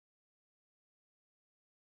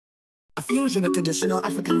fusion of traditional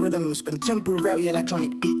African rhythms with contemporary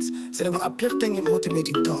electronic beats, set of an uplifting and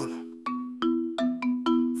motivating tone.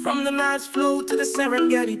 From the Nile's flow to the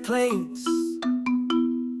Serengeti plains,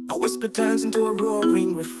 a whisper turns into a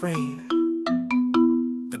roaring refrain.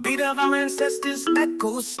 The beat of our ancestors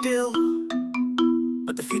echoes still,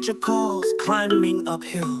 but the future calls climbing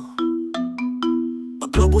uphill. A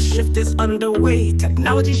global shift is underway,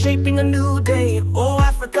 technology shaping a new day. Oh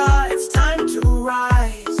Africa, it's time to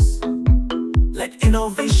rise. Let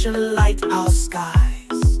innovation light our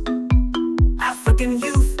skies. African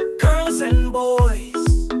youth, girls and boys,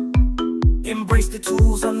 embrace the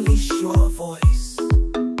tools, unleash your voice.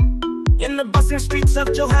 In the bustling streets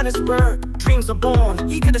of Johannesburg, dreams are born,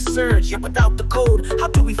 eager to surge, yet without the code, how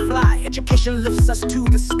do we fly? Education lifts us to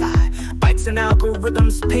the sky. Bytes and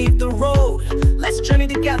algorithms pave the road. Let's journey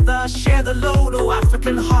together, share the load. Oh,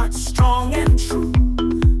 African hearts, strong and true.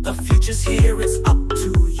 The future's here, it's up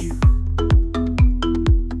to you.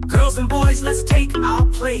 Girls and boys, let's take our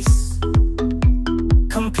place,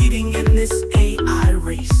 competing in this AI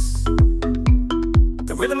race.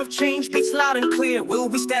 The rhythm of change beats loud and clear. Will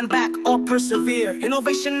we stand back or persevere?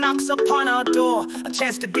 Innovation knocks upon our door, a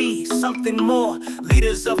chance to be something more.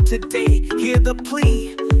 Leaders of today, hear the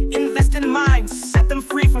plea. Invest in minds, set them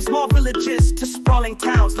free from small villages to sprawling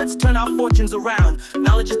towns. Let's turn our fortunes around.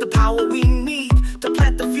 Knowledge is the power we need to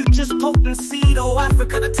plant the future's potent seed. Oh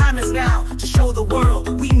Africa, the time is now to show the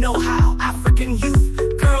world we know how. African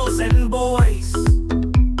youth, girls and boys,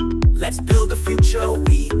 let's build a future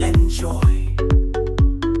we enjoy.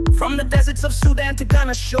 From the deserts of Sudan to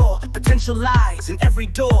Ghana shore, potential lies in every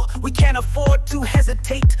door. We can't afford to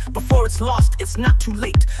hesitate. Before it's lost, it's not too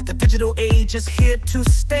late. The digital age is here to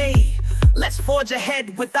stay. Let's forge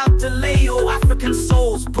ahead without delay. Oh, African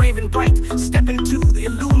souls, brave and bright, step into the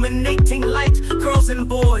illuminating light. Girls and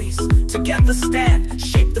boys, together stand,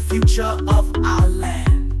 shape the future of our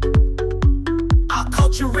land. Our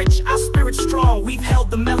culture rich, our spirit strong, we've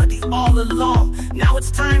held the melody all along. Now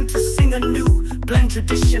it's time to sing anew, blend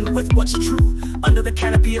tradition with what's true. Under the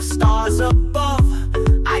canopy of stars above,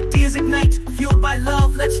 ideas ignite, fueled by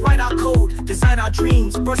love. Let's write our code, design our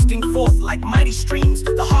dreams, bursting forth like mighty streams.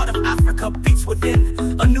 The heart of Africa beats within,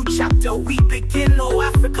 a new chapter we begin. Oh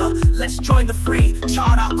Africa, let's join the fray,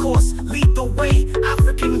 chart our course, lead the way.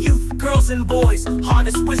 African youth, girls and boys,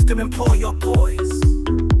 harness wisdom, employ your poise.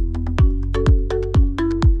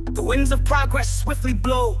 The winds of progress swiftly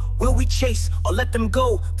blow. Will we chase or let them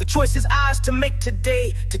go? The choice is ours to make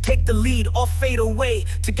today, to take the lead or fade away.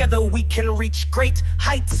 Together we can reach great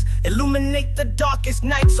heights, illuminate the darkest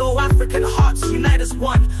nights. Oh, African hearts unite as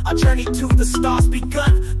one, our journey to the stars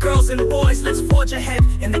begun. Girls and boys, let's forge ahead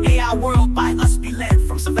in the AI world, by us be led.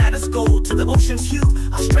 From savannah's gold to the ocean's hue,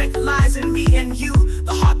 our strength lies in me and you.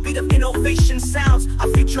 The heartbeat of innovation sounds, our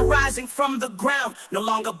future rising from the ground. No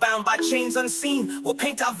longer bound by chains unseen, we'll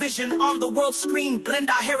paint our vision on the world screen. Blend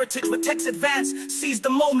our heritage with tech's advance, seize the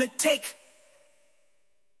moment, take